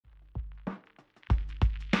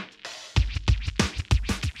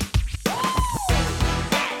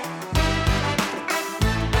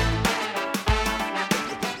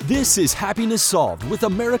This is Happiness Solved with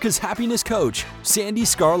America's happiness coach, Sandy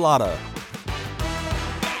Scarlatta.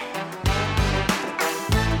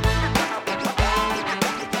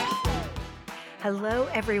 Hello,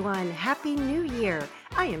 everyone. Happy New Year.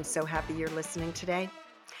 I am so happy you're listening today.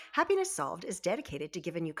 Happiness Solved is dedicated to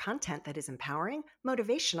giving you content that is empowering,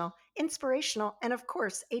 motivational, inspirational, and of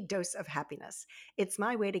course, a dose of happiness. It's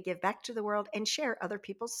my way to give back to the world and share other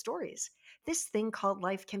people's stories. This thing called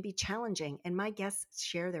life can be challenging, and my guests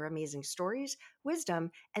share their amazing stories,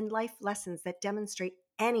 wisdom, and life lessons that demonstrate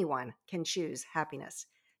anyone can choose happiness.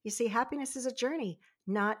 You see, happiness is a journey,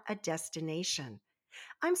 not a destination.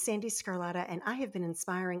 I'm Sandy Scarlatta, and I have been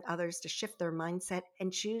inspiring others to shift their mindset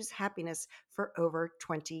and choose happiness for over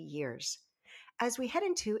 20 years. As we head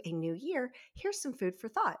into a new year, here's some food for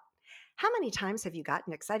thought. How many times have you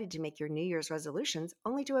gotten excited to make your New Year's resolutions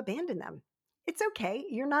only to abandon them? It's okay,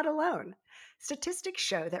 you're not alone. Statistics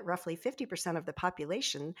show that roughly 50% of the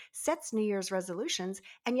population sets New Year's resolutions,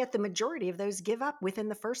 and yet the majority of those give up within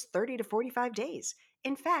the first 30 to 45 days.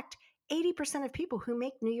 In fact, 80% of people who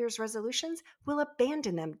make New Year's resolutions will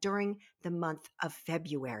abandon them during the month of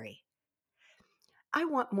February. I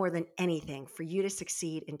want more than anything for you to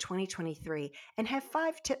succeed in 2023 and have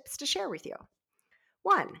 5 tips to share with you.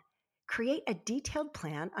 1, create a detailed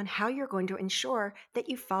plan on how you're going to ensure that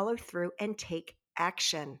you follow through and take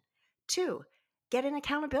action. 2, get an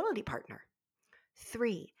accountability partner.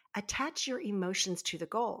 3, attach your emotions to the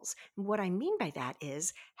goals. And what I mean by that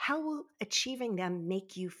is, how will achieving them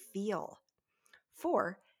make you feel?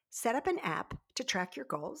 4, set up an app to track your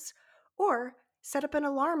goals, or set up an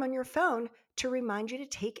alarm on your phone to remind you to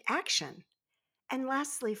take action. And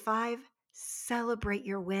lastly, 5, celebrate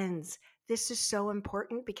your wins. This is so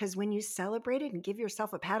important because when you celebrate it and give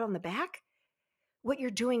yourself a pat on the back, what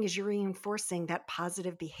you're doing is you're reinforcing that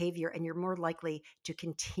positive behavior, and you're more likely to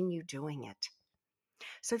continue doing it.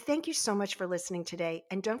 So thank you so much for listening today.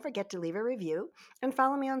 And don't forget to leave a review and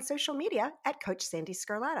follow me on social media at Coach Sandy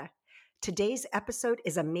Scarlatta. Today's episode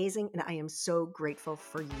is amazing, and I am so grateful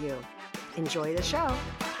for you. Enjoy the show.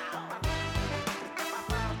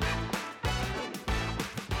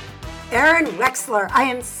 Aaron Wexler, I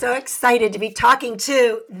am so excited to be talking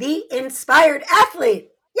to the inspired athlete.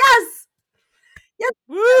 Yes. Yes.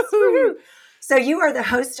 Woo-hoo. So you are the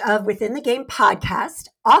host of Within the Game podcast,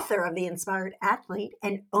 author of The Inspired Athlete,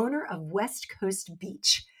 and owner of West Coast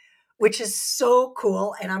Beach, which is so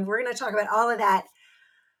cool. And we're going to talk about all of that.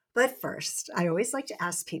 But first, I always like to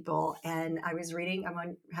ask people, and I was reading,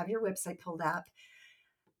 have your website pulled up,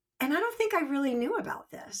 and I don't think I really knew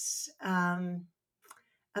about this,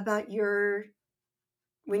 about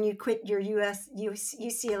when you quit your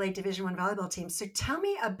UCLA Division I volleyball team. So tell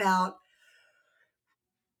me about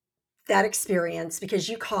that experience, because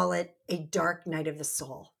you call it a dark night of the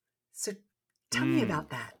soul. So tell me about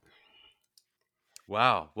that.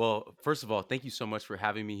 Wow. Well, first of all, thank you so much for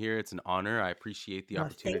having me here. It's an honor. I appreciate the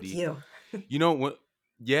opportunity. Thank you.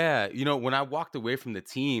 When I walked away from the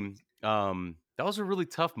team, that was a really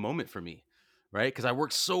tough moment for me, right? Because I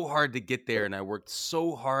worked so hard to get there, and I worked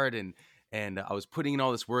so hard, and I was putting in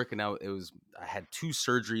all this work, and I had 2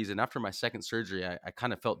 surgeries, and after my second surgery, I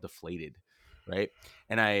kind of felt deflated, right?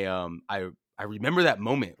 And I remember that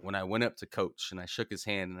moment when I went up to coach and I shook his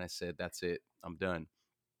hand and I said, "That's it, I'm done."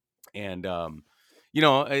 And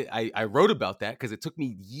I wrote about that because it took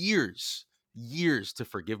me years to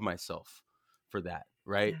forgive myself for that.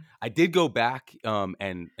 Right. Yeah. I did go back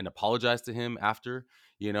and apologize to him after,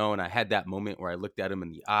 and I had that moment where I looked at him in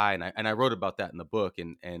the eye, and I wrote about that in the book,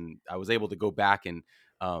 and I was able to go back and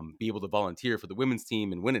be able to volunteer for the women's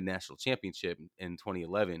team and win a national championship in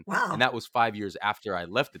 2011. Wow. And that was 5 years after I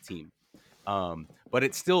left the team. But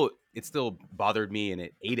it still bothered me, and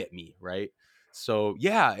it ate at me. Right. So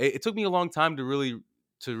yeah, it took me a long time to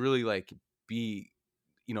really like be,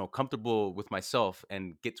 comfortable with myself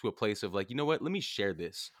and get to a place of like, you know what, let me share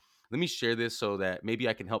this so that maybe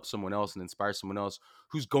I can help someone else and inspire someone else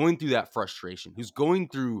who's going through that frustration, who's going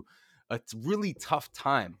through a really tough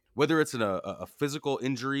time, whether it's a physical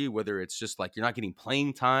injury, whether it's just like you're not getting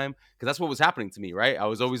playing time, because that's what was happening to me, right? I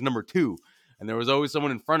was always number 2, and there was always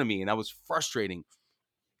someone in front of me, and that was frustrating.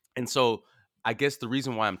 And so I guess the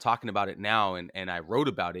reason why I'm talking about it now and I wrote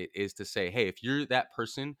about it is to say, hey, if you're that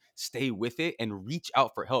person, stay with it and reach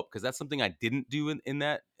out for help, because that's something I didn't do in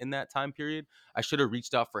that time period. I should have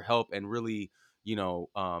reached out for help and really,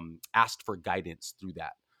 asked for guidance through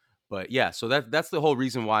that. But yeah, so that's the whole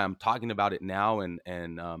reason why I'm talking about it now, and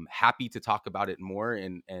happy to talk about it more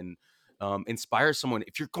and inspire someone.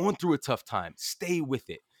 If you're going through a tough time, stay with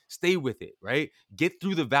it, right? Get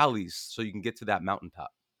through the valleys so you can get to that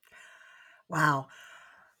mountaintop. Wow.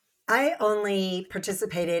 I only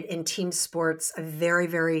participated in team sports a very,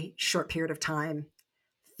 very short period of time.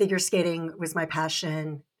 Figure skating was my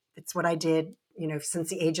passion. It's what I did, since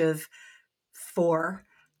the age of 4.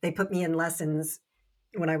 They put me in lessons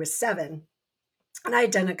when I was 7. And I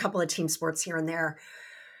had done a couple of team sports here and there.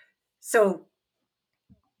 So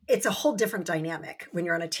it's a whole different dynamic when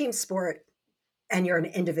you're on a team sport and you're an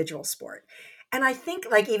individual sport. And I think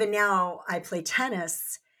like even now I play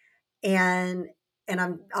tennis and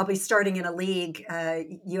I'll be starting in a league,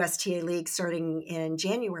 USTA league starting in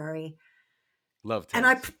January. Love And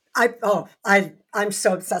tennis. I'm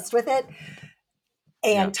so obsessed with it.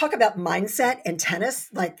 And talk about mindset and tennis,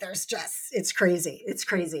 like it's crazy. It's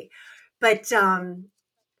crazy. But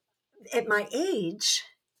at my age,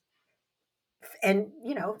 and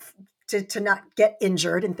to not get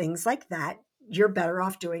injured and things like that, you're better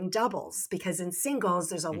off doing doubles, because in singles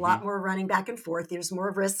there's a lot more running back and forth. There's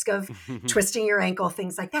more risk of twisting your ankle,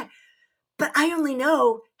 things like that. But I only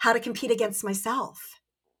know how to compete against myself,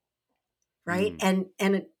 right? And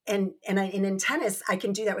in tennis I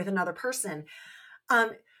can do that with another person.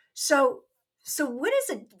 So what is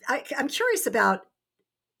it? I'm curious about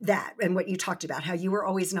that and what you talked about, how you were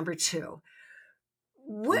always number 2.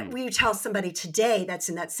 What will you tell somebody today that's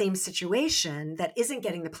in that same situation that isn't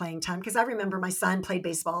getting the playing time? Because I remember my son played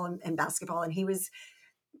baseball and basketball, and he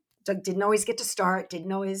didn't always get to start,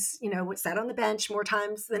 didn't always, sat on the bench more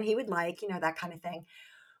times than he would like, that kind of thing.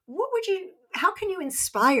 How can you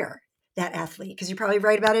inspire that athlete? Because you probably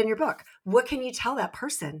write about it in your book. What can you tell that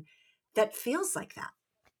person that feels like that?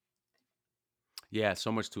 Yeah,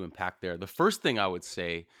 so much to impact there. The first thing I would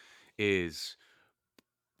say is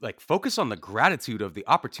like focus on the gratitude of the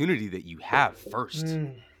opportunity that you have first,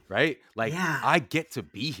 right? Like Yeah. I get to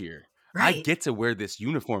be here. I Right. get to wear this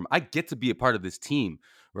uniform. I get to be a part of this team,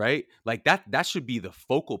 right? Like that should be the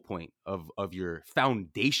focal point of your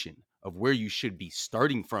foundation of where you should be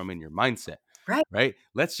starting from in your mindset. Right. Right?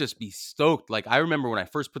 Let's just be stoked. Like I remember when I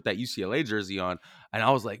first put that UCLA jersey on and I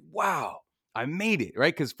was like, wow, I made it,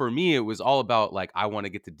 right? Because for me, it was all about like, I want to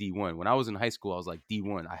get to D1. When I was in high school, I was like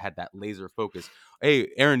D1. I had that laser focus. Hey,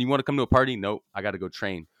 Aaron, you want to come to a party? Nope, I got to go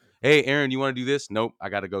train. Hey, Aaron, you want to do this? Nope, I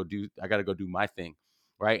got to go do my thing,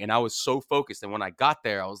 right? And I was so focused. And when I got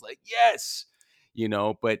there, I was like, yes,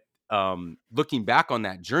 But looking back on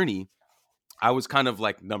that journey, I was kind of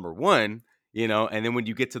like number 1, and then when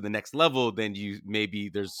you get to the next level, then maybe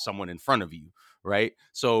there's someone in front of you, right?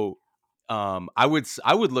 So I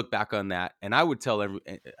would look back on that and I would try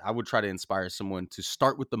to inspire someone to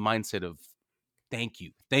start with the mindset of thank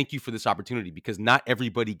you for this opportunity, because not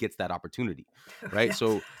everybody gets that opportunity, right? Yeah.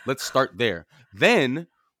 So let's start there. Then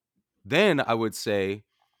I would say,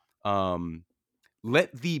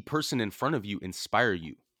 let the person in front of you inspire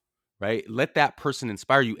you, right? Let that person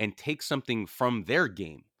inspire you and take something from their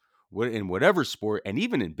game, in whatever sport, and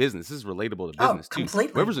even in business. This is relatable to Oh, business too.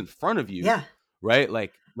 completely. Whoever's in front of you, Yeah. right?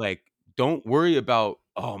 Like don't worry about,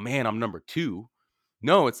 oh man, I'm number 2.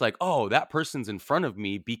 No, it's like, oh, that person's in front of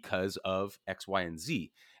me because of X, Y, and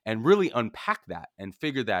Z. And really unpack that and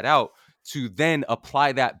figure that out to then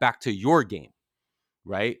apply that back to your game,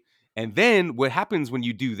 right? And then what happens when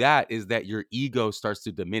you do that is that your ego starts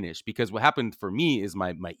to diminish, because what happened for me is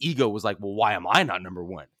my ego was like, well, why am I not number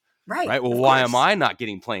 1? Right. Right? Well, Of why am course. I not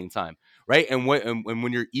getting playing time? Right? And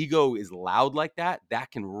when your ego is loud like that,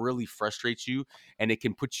 that can really frustrate you, and it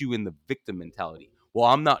can put you in the victim mentality. Well,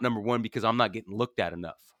 I'm not number 1 because I'm not getting looked at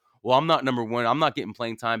enough. Well, I'm not number 1. I'm not getting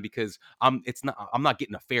playing time because I'm not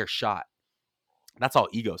getting a fair shot. That's all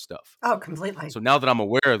ego stuff. Oh, completely. So now that I'm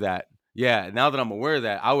aware of that,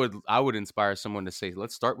 I would inspire someone to say,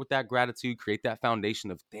 let's start with that gratitude, create that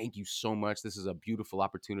foundation of thank you so much. This is a beautiful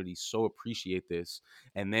opportunity. So appreciate this.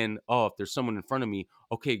 And then, oh, if there's someone in front of me,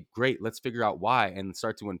 okay, great. Let's figure out why and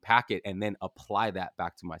start to unpack it and then apply that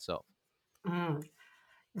back to myself.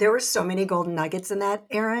 There were so many golden nuggets in that,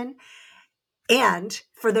 Aaron. And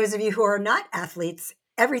for those of you who are not athletes,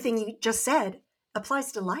 everything you just said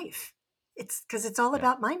applies to life. It's because it's all Yeah.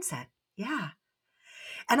 about mindset. Yeah.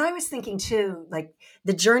 And I was thinking too, like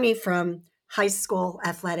the journey from high school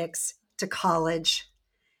athletics to college.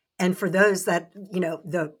 And for those that,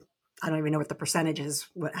 I don't even know what the percentage is,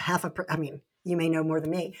 you may know more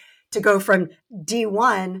than me, to go from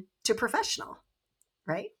D1 to professional,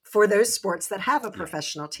 right? For those sports that have a Yeah.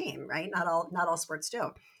 professional team, right? Not all sports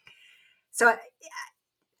do. So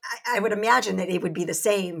I would imagine that it would be the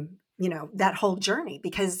same, that whole journey,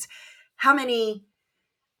 because how many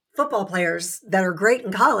football players that are great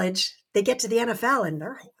in college, they get to the NFL and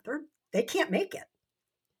they can't make it,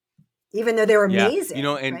 even though they're Yeah. amazing,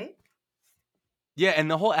 And right? Yeah,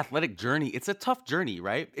 and the whole athletic journey, it's a tough journey,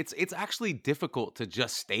 right? It's actually difficult to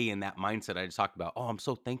just stay in that mindset I just talked about. Oh, I'm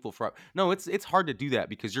so thankful for. No, it's hard to do that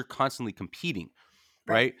because you're constantly competing,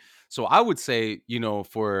 Right. right? So I would say,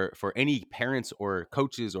 for any parents or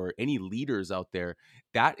coaches or any leaders out there,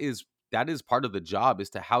 that is part of the job,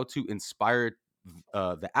 is to how to inspire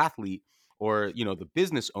the athlete, or the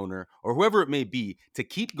business owner, or whoever it may be, to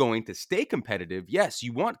keep going, to stay competitive. Yes,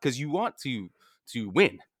 you want, because you want to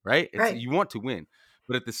win, right? Right. You want to win,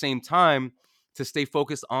 but at the same time, to stay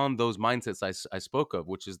focused on those mindsets I spoke of,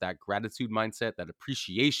 which is that gratitude mindset, that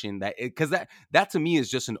appreciation, because that to me is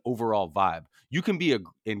just an overall vibe. You can be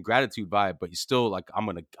in gratitude vibe, but you still like, I'm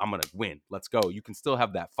gonna win. Let's go. You can still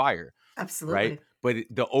have that fire, right? Absolutely. But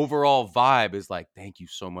the overall vibe is like, thank you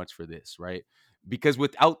so much for this, right? Because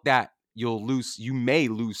without that, you may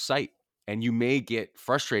lose sight, and you may get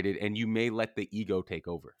frustrated, and you may let the ego take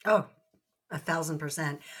over. Oh,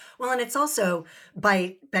 1,000%. Well, and it's also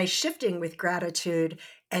by shifting with gratitude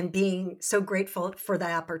and being so grateful for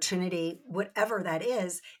the opportunity, whatever that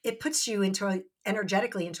is, it puts you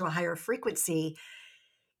energetically into a higher frequency.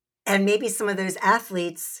 And maybe some of those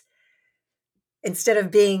athletes, instead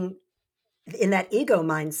of being in that ego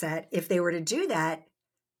mindset, if they were to do that,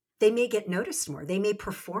 they may get noticed more. They may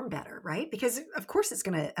perform better, right? Because of course it's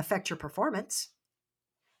going to affect your performance.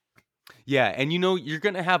 Yeah, and you're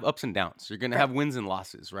gonna have ups and downs. You're gonna Right. have wins and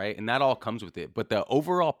losses, right? And that all comes with it. But the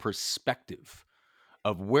overall perspective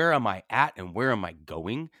of where am I at and where am I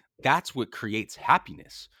going, that's what creates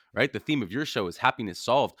happiness, right? The theme of your show is happiness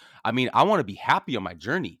solved. I mean, I want to be happy on my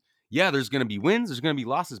journey. Yeah, there's going to be wins, there's going to be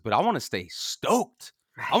losses, but I want to stay stoked.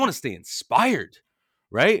 I want Right. to stay inspired,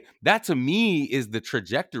 right? That to me is the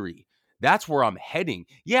trajectory. That's where I'm heading.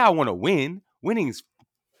 Yeah, I want to win. Winning is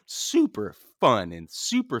super fun and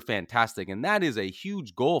super fantastic. And that is a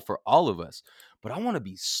huge goal for all of us. But I want to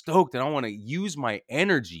be stoked, and I want to use my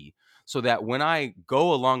energy so that when I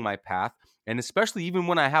go along my path, and especially even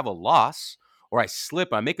when I have a loss, or I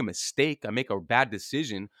slip, I make a mistake, I make a bad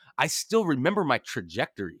decision, I still remember my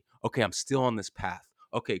trajectory. Okay, I'm still on this path.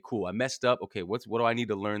 Okay, cool. I messed up. Okay, what do I need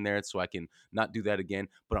to learn there so I can not do that again?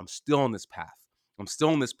 But I'm still on this path. I'm still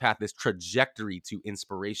on this path, this trajectory to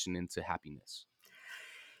inspiration and to happiness.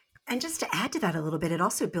 And just to add to that a little bit, it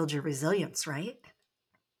also builds your resilience, right?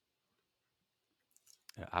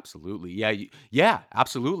 Yeah, absolutely. Yeah, yeah,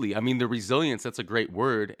 absolutely. I mean, the resilience, that's a great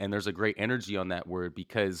word, and there's a great energy on that word,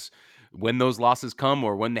 because when those losses come,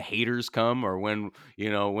 or when the haters come, or when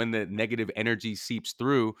the negative energy seeps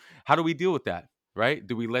through, how do we deal with that? Right?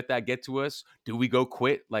 Do we let that get to us? Do we go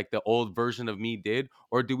quit like the old version of me did?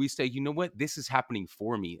 Or do we say, you know what? This is happening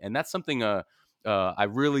for me. And that's something I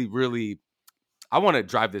really, really, I want to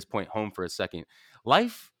drive this point home for a second.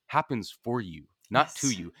 Life happens for you, not to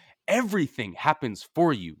Yes. you. Everything happens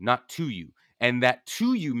for you, not to you. And that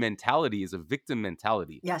to you mentality is a victim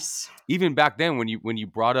mentality. Yes. Even back then, when you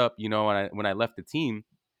brought up, when I left the team,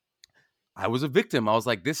 I was a victim. I was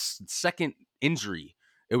like, this second injury,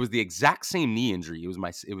 it was the exact same knee injury.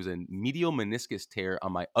 It was a medial meniscus tear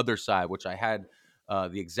on my other side, which I had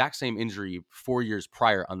the exact same injury 4 years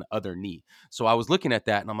prior on the other knee. So I was looking at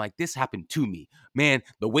that, and I'm like, this happened to me, man.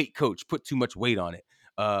 The weight coach put too much weight on it.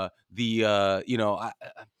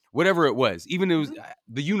 Whatever it was, even it was Mhm.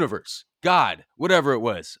 the universe, God, whatever it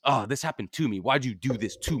was. Oh, this happened to me. Why'd you do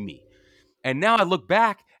this to me? And now I look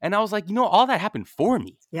back, and I was like, all that happened for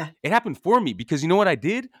me. Yeah. It happened for me because you know what I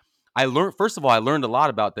did? I learned, first of all, I learned a lot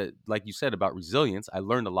about that, like you said, about resilience. I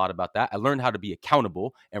learned a lot about that. I learned how to be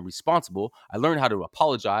accountable and responsible. I learned how to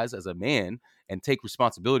apologize as a man and take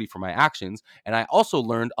responsibility for my actions. And I also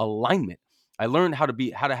learned alignment. I learned how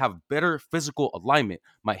to have better physical alignment.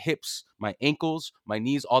 My hips, my ankles, my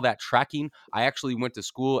knees, all that tracking. I actually went to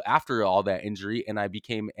school after all that injury, and I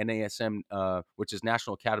became NASM, which is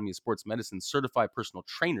National Academy of Sports Medicine certified personal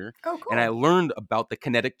trainer. Oh, And I cool. learned about the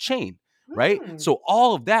kinetic chain, right? Mm. So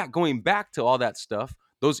all of that, going back to all that stuff,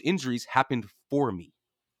 those injuries happened for me.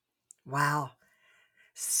 Wow.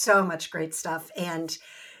 So much great stuff. And,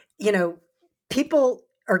 you know, people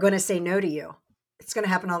are going to say no to you. It's going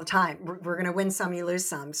to happen all the time. We're going to win some, you lose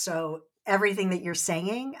some. So everything that you're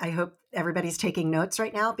saying, I hope everybody's taking notes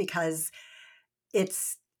right now, because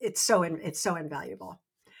it's so invaluable.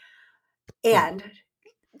 Hmm. And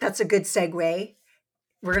that's a good segue.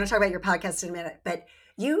 We're going to talk about your podcast in a minute, but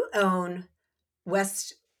you own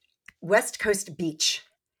West West Coast Beach.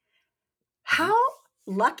 Mhm. How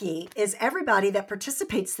lucky is everybody that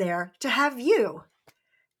participates there to have you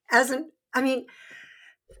I mean,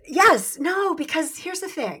 yes, no, because here's the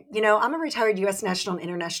thing. I'm a retired U.S. national and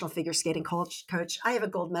international figure skating coach. I have a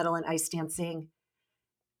gold medal in ice dancing.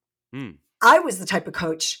 Hmm. I was the type of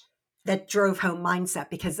coach that drove home mindset,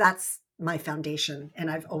 because that's my foundation. And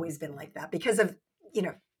I've always been like that because of,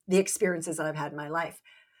 the experiences that I've had in my life.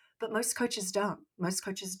 But most coaches don't. Most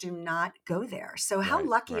coaches do not go there. So how Right,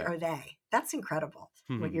 lucky right. are they? That's incredible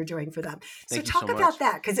what you're doing for them. So Thank you so talk about much.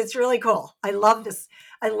 that, because it's really cool. I love this.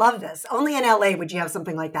 I love this. Only in LA would you have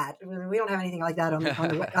something like that. I mean, we don't have anything like that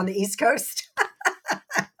on the East Coast.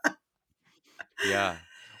 Yeah.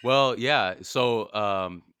 Well, yeah. So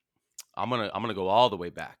I'm gonna go all the way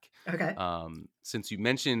back. Okay. Since you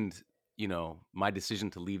mentioned, my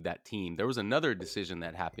decision to leave that team, there was another decision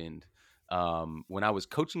that happened when I was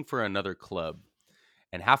coaching for another club,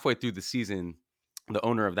 and halfway through the season, the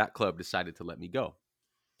owner of that club decided to let me go.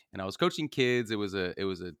 And I was coaching kids. It was a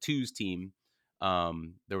twos team.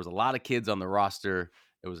 There was a lot of kids on the roster.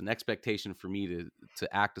 There was an expectation for me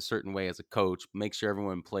to act a certain way as a coach, make sure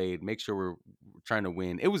everyone played, make sure we're trying to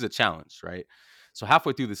win. It was a challenge, right? So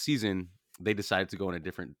halfway through the season, they decided to go in a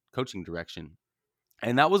different coaching direction,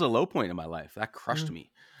 and that was a low point in my life. That crushed Mm,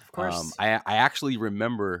 me. of course. I actually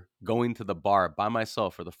remember going to the bar by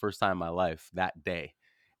myself for the first time in my life that day,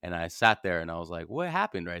 and I sat there and I was like, "What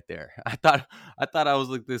happened right there?" I thought I was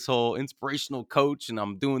like this whole inspirational coach, and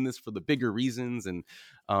I'm doing this for the bigger reasons, and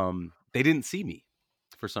they didn't see me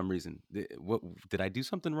for some reason. What did I do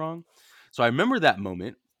something wrong? So I remember that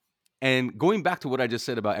moment, and going back to what I just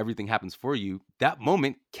said about everything happens for you, that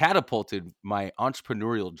moment catapulted my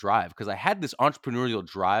entrepreneurial drive, because I had this entrepreneurial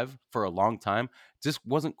drive for a long time, just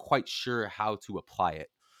wasn't quite sure how to apply it.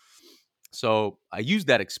 So I used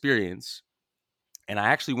that experience, and I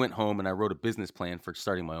actually went home and I wrote a business plan for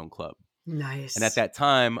starting my own club. And at Nice. that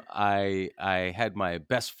time, I had my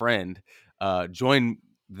best friend join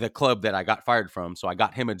the club that I got fired from. So I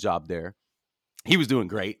got him a job there. He was doing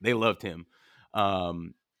great. They loved him.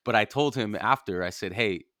 Um, but I told him after, I said,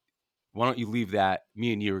 "Hey, why don't you leave that?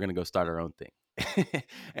 Me and you are gonna go start our own thing."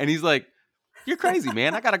 And he's like, "You're crazy,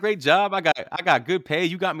 man. I got a great job. I got good pay.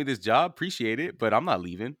 You got me this job. Appreciate it, but I'm not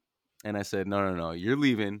leaving." And I said, "No, no, no. You're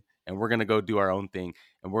leaving, and we're gonna go do our own thing,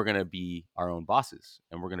 and we're gonna be our own bosses,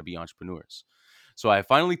 and we're gonna be entrepreneurs." So I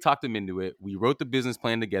finally talked him into it. We wrote the business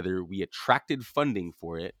plan together. We attracted funding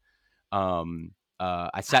for it.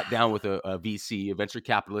 I sat down with a VC, a venture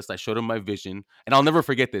capitalist. I showed him my vision, and I'll never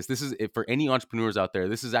forget this. This is for any entrepreneurs out there.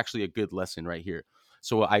 This is actually a good lesson right here.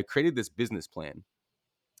 So I created this business plan,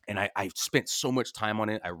 and I spent so much time on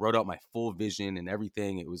it. I wrote out my full vision and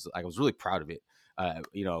everything. I was really proud of it.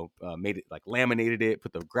 Made it, like, laminated it,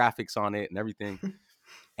 put the graphics on it and everything.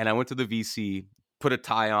 And I went to the VC, put a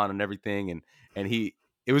tie on and everything, and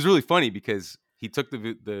it was really funny because he took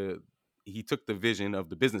the vision of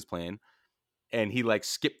the business plan, and he, like,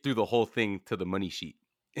 skipped through the whole thing to the money sheet.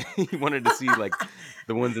 He wanted to see, like,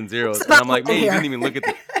 the ones and What's zeros, the and I'm bottom like, line "Man, you didn't here? even look at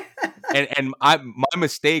the." My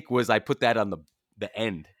mistake was I put that on the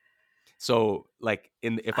end. So, like,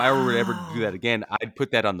 if I were to ever do that Oh. again, I'd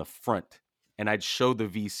put that on the front, and I'd show the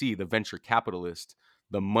VC, the venture capitalist,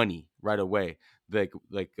 the money right away, the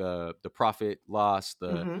profit loss,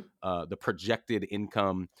 Hmm. the projected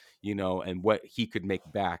income, and what he could make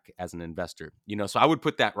back as an investor. So I would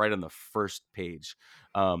put that right on the first page.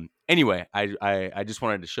 Anyway, I just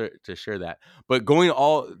wanted to share that. But going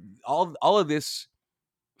all of this,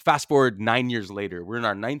 fast forward 9 years later, we're in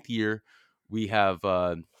our ninth year. We have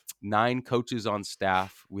 9 coaches on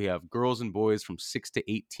staff. We have girls and boys from 6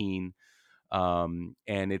 to 18, and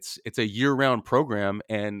it's a year-round program.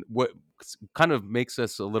 And what kind of makes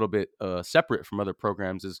us a little bit separate from other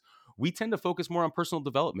programs is we tend to focus more on personal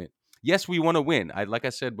development. Yes, we want to win. Like I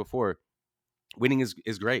said before, winning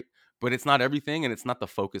is great, but it's not everything, and it's not the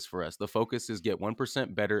focus for us. The focus is get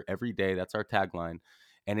 1% better every day. That's our tagline.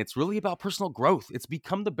 And it's really about personal growth. It's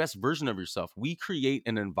become the best version of yourself. We create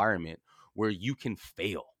an environment where you can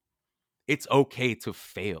fail. It's okay to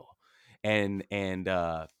fail. And in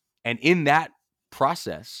that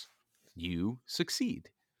process, you succeed,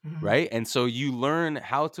 Hmm. right? And so you learn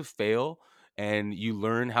how to fail, and you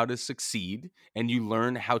learn how to succeed, and you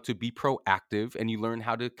learn how to be proactive, and you learn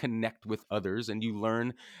how to connect with others, and you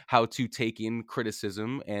learn how to take in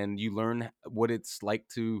criticism, and you learn what it's like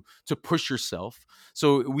to push yourself.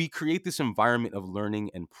 So we create this environment of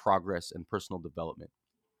learning and progress and personal development.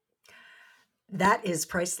 That is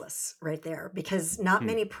priceless right there, because not Hmm.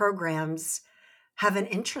 many programs have an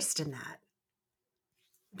interest in that.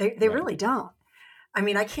 They Right, really don't. I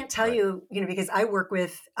mean, I can't tell right. you, because I work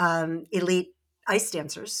with elite ice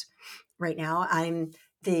dancers right now. I'm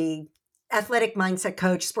the athletic mindset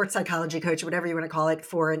coach, sports psychology coach, whatever you want to call it,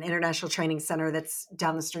 for an international training center that's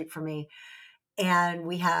down the street from me. And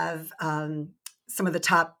we have some of the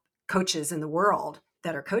top coaches in the world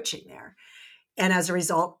that are coaching there. And as a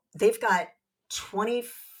result, they've got 20,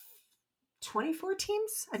 24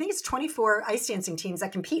 teams. I think it's 24 ice dancing teams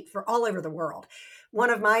that compete for all over the world. One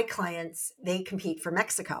of my clients, they compete for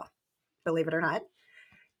Mexico, believe it or not,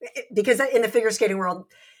 because in the figure skating world,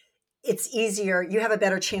 it's easier. You have a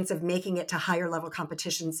better chance of making it to higher level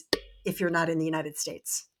competitions if you're not in the United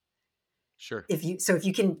States. Sure. If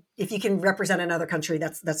you can represent another country,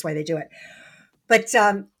 that's why they do it. But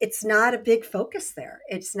it's not a big focus there.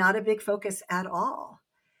 It's not a big focus at all.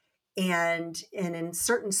 And in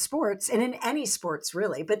certain sports, and in any sports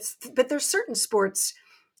really, but there's certain sports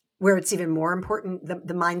where it's even more important,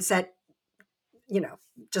 the mindset,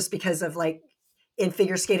 just because of like in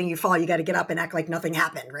figure skating, you fall, you got to get up and act like nothing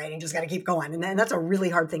happened, right? And you just got to keep going. And that's a really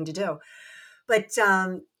hard thing to do. But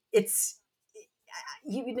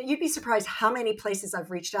you'd be surprised how many places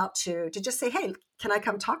I've reached out to just say, hey, can I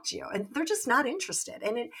come talk to you? And they're just not interested.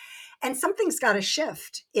 And something's got to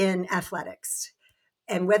shift in athletics.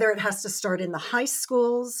 And whether it has to start in the high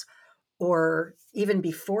schools or even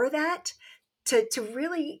before that, to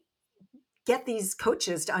really get these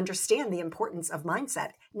coaches to understand the importance of mindset,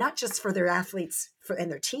 not just for their athletes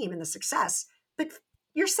and their team and the success, but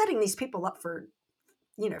you're setting these people up for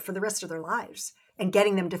the rest of their lives and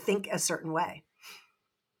getting them to think a certain way.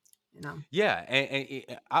 Yeah, and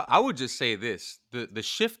I would just say this: the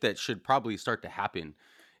shift that should probably start to happen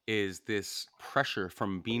is this pressure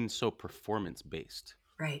from being so performance based.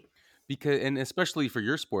 Right. Because, and especially for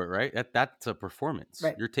your sport, right? That's a performance.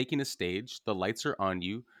 Right. You're taking a stage, the lights are on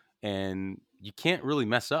you, and you can't really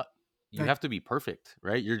mess up. You Right. have to be perfect,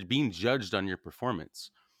 right? You're being judged on your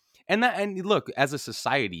performance. And look, as a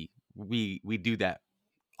society, we do that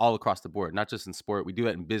all across the board, not just in sport. We do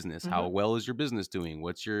that in business. Mm-hmm. How well is your business doing?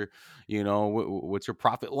 What's your, what's your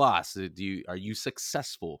profit loss? Are you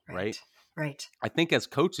successful, right? Right. I think as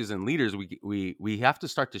coaches and leaders, we have to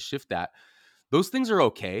start to shift that. Those things are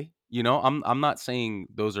okay. I'm not saying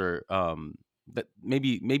those are that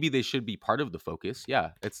maybe they should be part of the focus.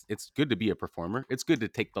 Yeah, it's good to be a performer. It's good to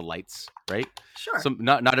take the lights, right? Sure. So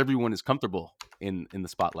not everyone is comfortable in the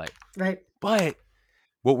spotlight. Right. But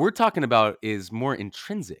what we're talking about is more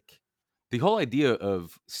intrinsic. The whole idea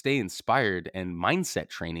of stay inspired and mindset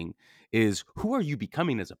training is, who are you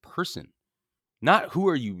becoming as a person? Not who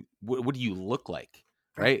are you, what do you look like,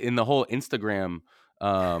 right? In the whole Instagram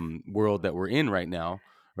world that we're in right now,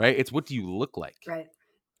 right? It's, what do you look like?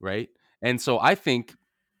 Right. And so I think,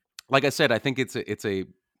 like I said, I think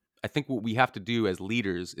I think what we have to do as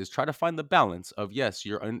leaders is try to find the balance of, yes,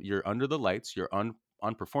 you're under the lights, you're on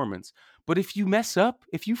performance, but if you mess up,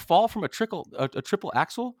 if you fall from a triple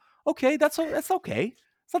axel, okay, that's okay.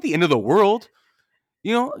 It's not the end of the world.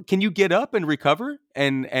 Can you get up and recover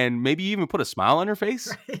and maybe even put a smile on your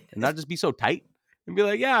face and not just be so tight and be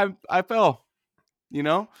like, yeah, I fell.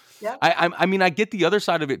 Yeah. I mean, I get the other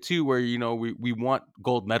side of it too, where we want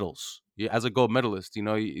gold medals. As a gold medalist,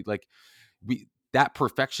 like that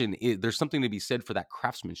perfection there's something to be said for that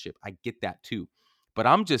craftsmanship. I get that too, but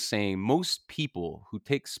I'm just saying, most people who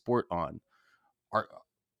take sport on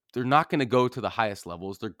they're not going to go to the highest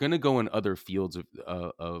levels. They're going to go in other fields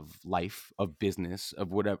of life, of business,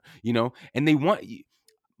 of whatever, and they want.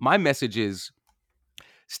 My message is,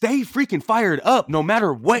 stay freaking fired up no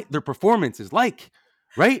matter what their performance is like,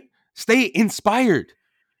 right? Stay inspired.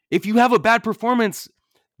 If you have a bad performance,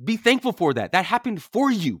 be thankful for that. That happened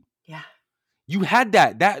for you. Yeah. You had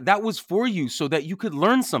that was for you so that you could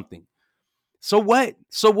learn something. So what?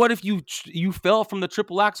 So what if you fell from the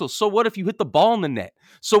triple axel? So what if you hit the ball in the net?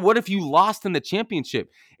 So what if you lost in the championship?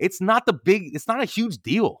 It's not a huge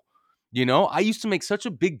deal. I used to make such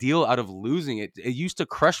a big deal out of losing. It used to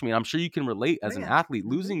crush me. I'm sure you can relate as an athlete.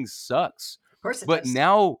 Mm-hmm. Losing sucks. Of course it but does.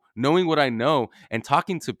 Now, knowing what I know and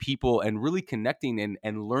talking to people and really connecting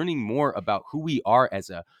and learning more about who we are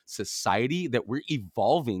as a society, that we're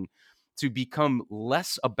evolving to become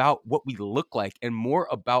less about what we look like and more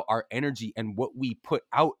about our energy and what we put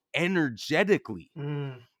out energetically.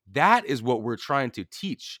 That is what we're trying to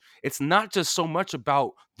teach. It's not just so much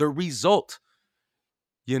about the result.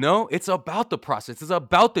 It's about the process. It's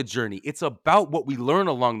about the journey. It's about what we learn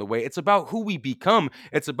along the way. It's about who we become.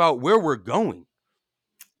 It's about where we're going.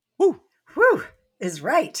 Whew is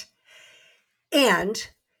right. And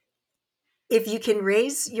if you can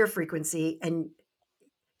raise your frequency and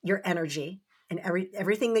your energy and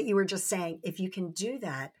everything that you were just saying, if you can do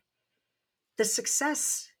that, the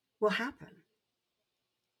success will happen.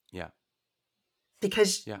 Yeah.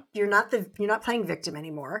 Because you're not playing victim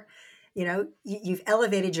anymore. You've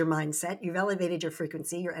elevated your mindset, you've elevated your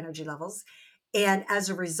frequency, your energy levels. And as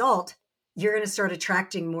a result, you're going to start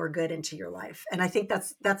attracting more good into your life. And I think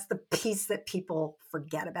that's the piece that people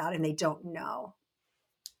forget about and they don't know.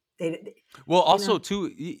 Well, also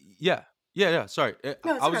too, yeah. Yeah. Sorry. No, I it's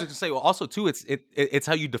was okay. just gonna say. Well, also too, it's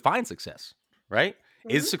how you define success, right?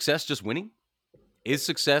 Is Hmm. success just winning? Is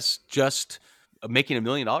success just making $1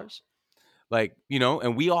 million? Like,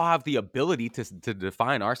 and we all have the ability to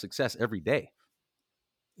define our success every day,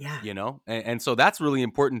 Yeah, and so that's really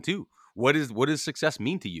important too. What does success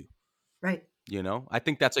mean to you? right. I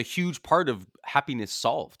think that's a huge part of happiness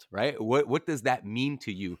solved, right? What does that mean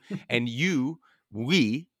to you? And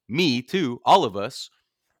me too, all of us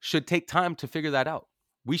should take time to figure that out.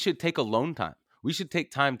 We should take alone time. We should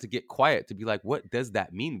take time to get quiet, to be like, what does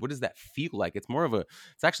that mean? What does that feel like? It's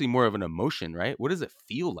actually more of an emotion, right? What does it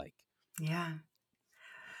feel like? Yeah.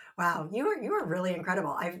 Wow, you were really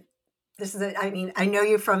incredible. I mean, I know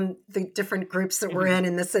you from the different groups that we're in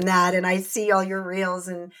and this and that, and I see all your reels,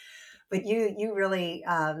 and but you really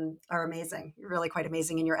are amazing. You're really quite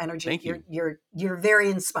amazing in your energy. Thank You're you. you're you're very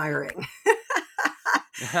inspiring.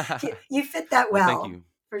 You fit that Well, thank well you.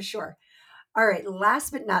 for sure. All right,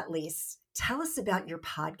 last but not least, tell us about your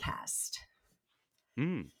podcast.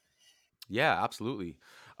 Mm, yeah, absolutely.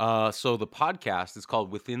 So the podcast is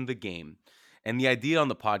called Within the Game. And the idea on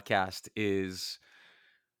the podcast is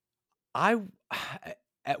I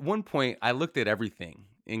at one point I looked at everything,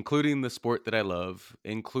 including the sport that I love,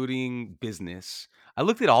 including business. I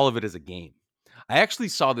looked at all of it as a game. I actually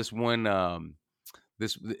saw this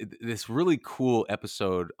really cool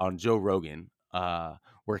episode on Joe Rogan,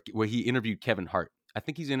 where he interviewed Kevin Hart. I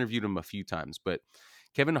think he's interviewed him a few times, but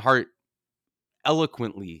Kevin Hart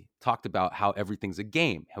eloquently talked about how everything's a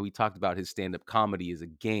game, how he talked about his stand-up comedy as a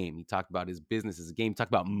game. He talked about his business as a game. He talked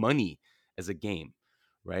about money as a game,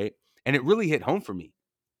 right? And it really hit home for me.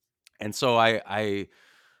 And so I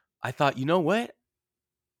thought, you know what?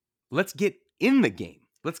 Let's get in the game.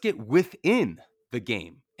 Let's get within the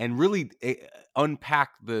game and really unpack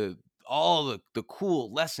all the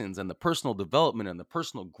cool lessons and the personal development and the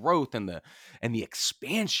personal growth and the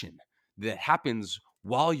expansion that happens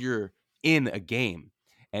while you're in a game,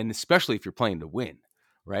 and especially if you're playing to win,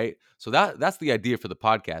 right? So that's the idea for the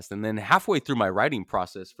podcast. And then halfway through my writing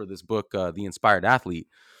process for this book, The Inspired Athlete,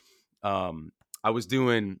 um, I was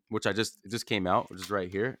doing, which it just came out, which is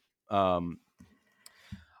right here. Um,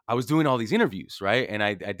 I was doing all these interviews, right? And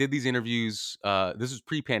I did these interviews. This was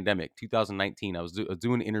pre-pandemic, 2019. I was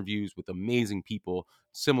doing interviews with amazing people,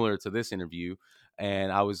 similar to this interview.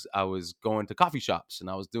 And I was going to coffee shops and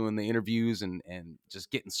I was doing the interviews and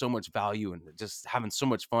just getting so much value and just having so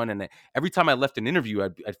much fun. And every time I left an interview,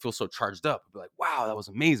 I'd feel so charged up. I'd be like, wow, that was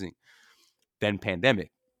amazing. Then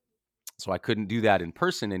pandemic, so I couldn't do that in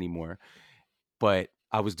person anymore, but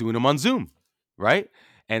I was doing them on Zoom, right?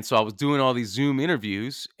 And so I was doing all these Zoom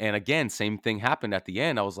interviews. And again, same thing happened at the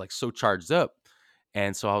end. I was like so charged up.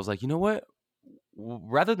 And so I was like, you know what?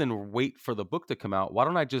 Rather than wait for the book to come out, why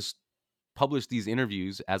don't I just publish these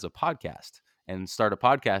interviews as a podcast and start a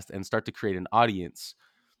podcast and start to create an audience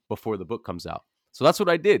before the book comes out? So that's what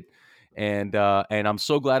I did. And I'm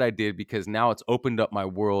so glad I did, because now it's opened up my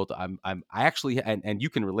world. I actually, and you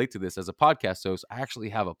can relate to this as a podcast host, I actually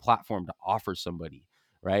have a platform to offer somebody,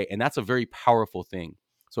 right? And that's a very powerful thing.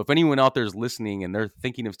 So if anyone out there is listening and they're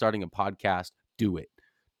thinking of starting a podcast, do it.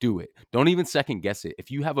 Do it. Don't even second guess it. If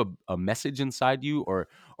you have a message inside you, or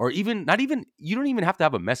even not even, you don't even have to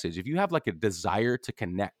have a message. If you have like a desire to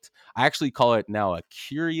connect, I actually call it now a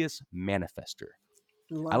curious manifester.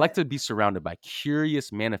 I Love like it. to be surrounded by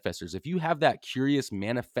curious manifestors. If you have that curious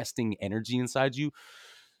manifesting energy inside you,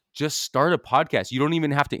 just start a podcast. You don't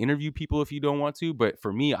even have to interview people if you don't want to. But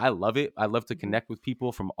for me, I love it. I love to Mhm. connect with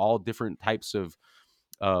people from all different types of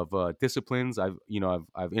disciplines. I've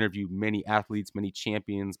interviewed many athletes, many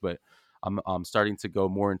champions, but I'm starting to go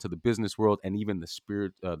more into the business world and even the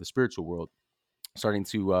spiritual world, starting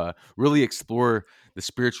to really explore the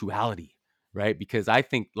spirituality, right? Because I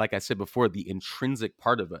think, like I said before, the intrinsic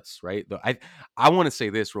part of us, right? I want to say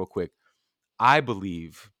this real quick. I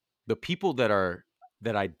believe the people that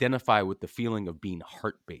identify with the feeling of being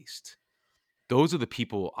heart based, those are the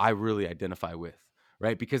people I really identify with,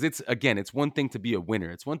 right? Because it's one thing to be a winner,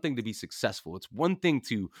 it's one thing to be successful, it's one thing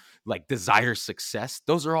to like desire success.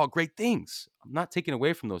 Those are all great things. I'm not taking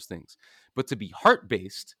away from those things, but to be heart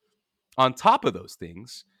based on top of those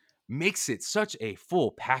things makes it such a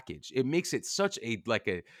full package. It makes it such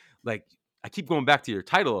like I keep going back to your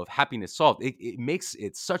title of happiness solved. It makes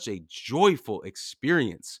it such a joyful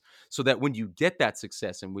experience, so that when you get that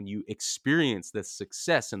success and when you experience the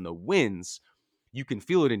success and the wins, you can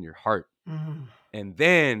feel it in your heart. Mm. And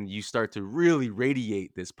then you start to really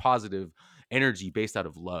radiate this positive energy based out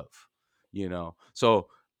of love. So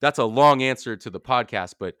that's a long answer to the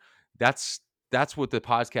podcast, but that's that's what the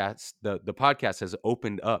podcast has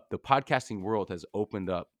opened up. The podcasting world has opened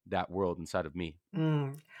up that world inside of me.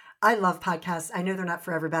 Mm. I love podcasts. I know they're not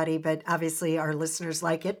for everybody, but obviously our listeners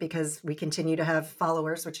like it because we continue to have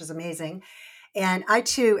followers, which is amazing. And I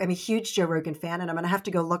too am a huge Joe Rogan fan, and I'm going to have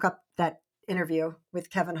to go look up that interview with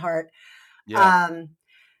Kevin Hart. Yeah.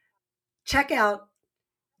 Check out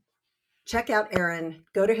Aaron.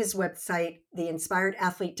 Go to his website,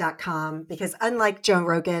 theinspiredathlete.com, because unlike Joe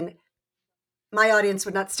Rogan, my audience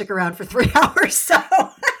would not stick around for 3 hours. So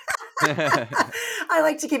I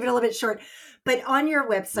like to keep it a little bit short. But on your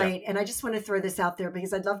website, and I just want to throw this out there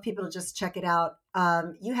because I'd love people to just check it out.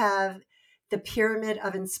 You have the Pyramid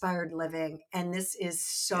of Inspired Living, and this is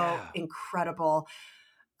so incredible.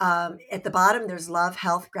 At the bottom, there's love,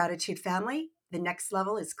 health, gratitude, family. The next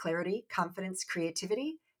level is clarity, confidence,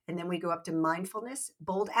 creativity. And then we go up to mindfulness,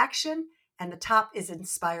 bold action. And the top is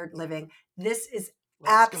inspired living. This is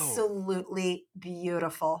absolutely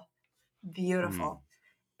beautiful. Beautiful.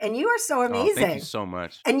 And you are so amazing. Oh, thank you so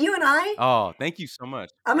much. And you and I. Oh, thank you so much.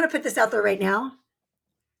 I'm going to put this out there right now.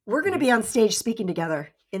 We're going to be on stage speaking together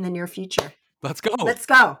in the near future. Let's go. Let's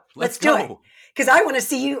go. Let's do it. Because I want to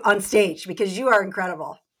see you on stage because you are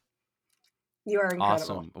incredible. You are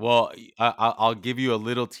incredible. Awesome. Well, I'll give you a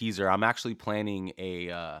little teaser. I'm actually planning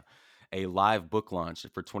a live book launch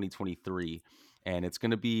for 2023, and it's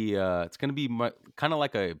gonna be kind of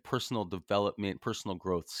like a personal development, personal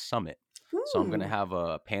growth summit. So I'm gonna have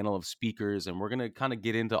a panel of speakers, and we're gonna kind of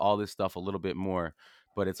get into all this stuff a little bit more.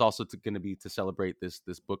 But it's also going to be to celebrate this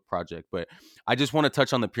book project. But I just want to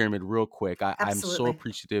touch on the pyramid real quick. I'm so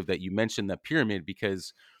appreciative that you mentioned the pyramid,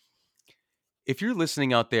 because if you're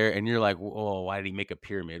listening out there and you're like, oh, why did he make a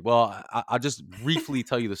pyramid? Well, I'll just briefly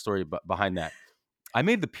tell you the story behind that. I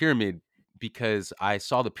made the pyramid because I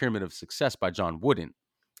saw the Pyramid of Success by John Wooden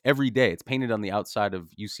every day. It's painted on the outside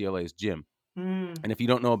of UCLA's gym. And if you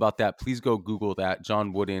don't know about that, please go Google that.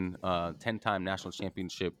 John Wooden, 10-time national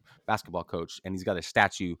championship basketball coach. And he's got a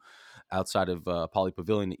statue outside of Pauley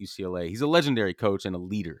Pavilion at UCLA. He's a legendary coach and a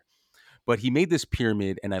leader. But he made this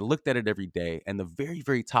pyramid, and I looked at it every day, and the very,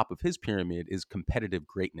 very top of his pyramid is competitive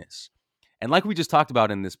greatness. And like we just talked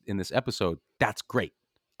about in this episode, that's great.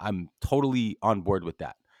 I'm totally on board with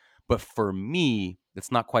that. But for me,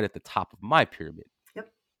 that's not quite at the top of my pyramid.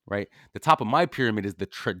 Yep. Right? The top of my pyramid is the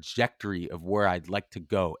trajectory of where I'd like to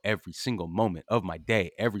go every single moment of my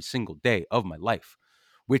day, every single day of my life,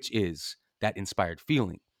 which is that inspired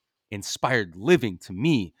feeling. Inspired living to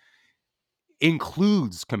me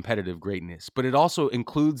includes competitive greatness, but it also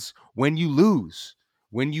includes when you lose,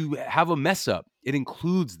 when you have a mess up. It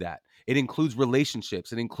includes that. It includes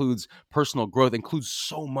relationships. It includes personal growth. It includes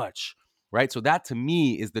so much, right? So that to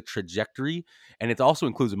me is the trajectory. And it also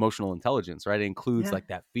includes emotional intelligence, right? It includes like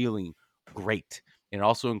that feeling great. And it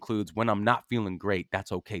also includes when I'm not feeling great,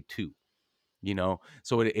 that's okay too. You know,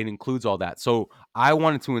 so it includes all that. So I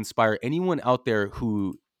wanted to inspire anyone out there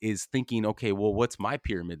who is thinking, okay, well, what's my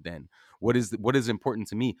pyramid then? What is important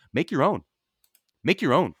to me? Make your own. Make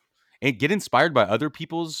your own. And get inspired by other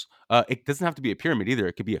people's. It doesn't have to be a pyramid either.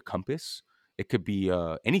 It could be a compass. It could be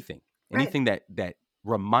anything. Anything that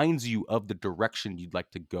reminds you of the direction you'd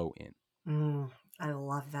like to go in. I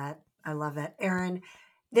love that. I love that. Aaron,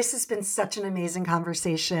 this has been such an amazing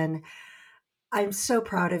conversation. I'm so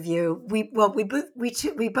proud of you. We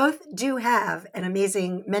both do have an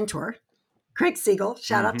amazing mentor, Craig Siegel.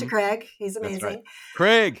 Shout out to Craig. He's amazing. That's right.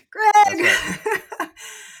 Craig. Right.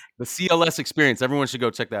 The CLS experience. Everyone should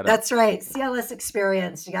go check that out. That's right. CLS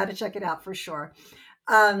experience. You got to check it out for sure.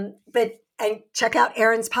 And check out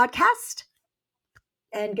Aaron's podcast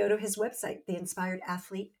and go to his website,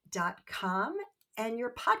 theinspiredathlete.com. And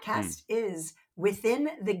your podcast is Within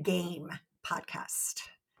the Game podcast.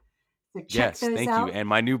 So yes, thank you. And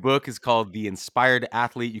my new book is called The Inspired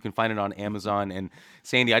Athlete. You can find it on Amazon. And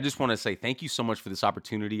Sandy, I just want to say thank you so much for this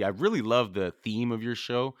opportunity. I really love the theme of your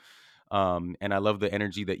show. And I love the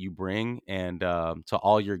energy that you bring. And to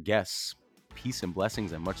all your guests, peace and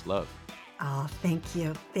blessings and much love. Oh, thank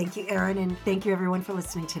you. Thank you, Aaron. And thank you, everyone, for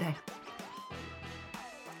listening today.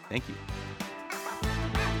 Thank you.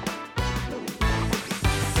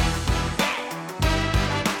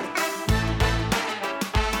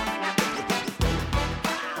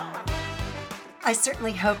 I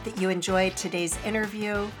certainly hope that you enjoyed today's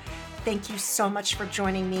interview. Thank you so much for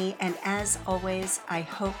joining me. And as always, I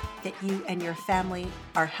hope that you and your family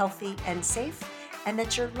are healthy and safe, and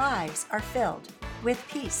that your lives are filled with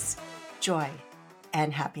peace, joy,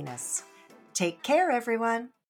 and happiness. Take care, everyone.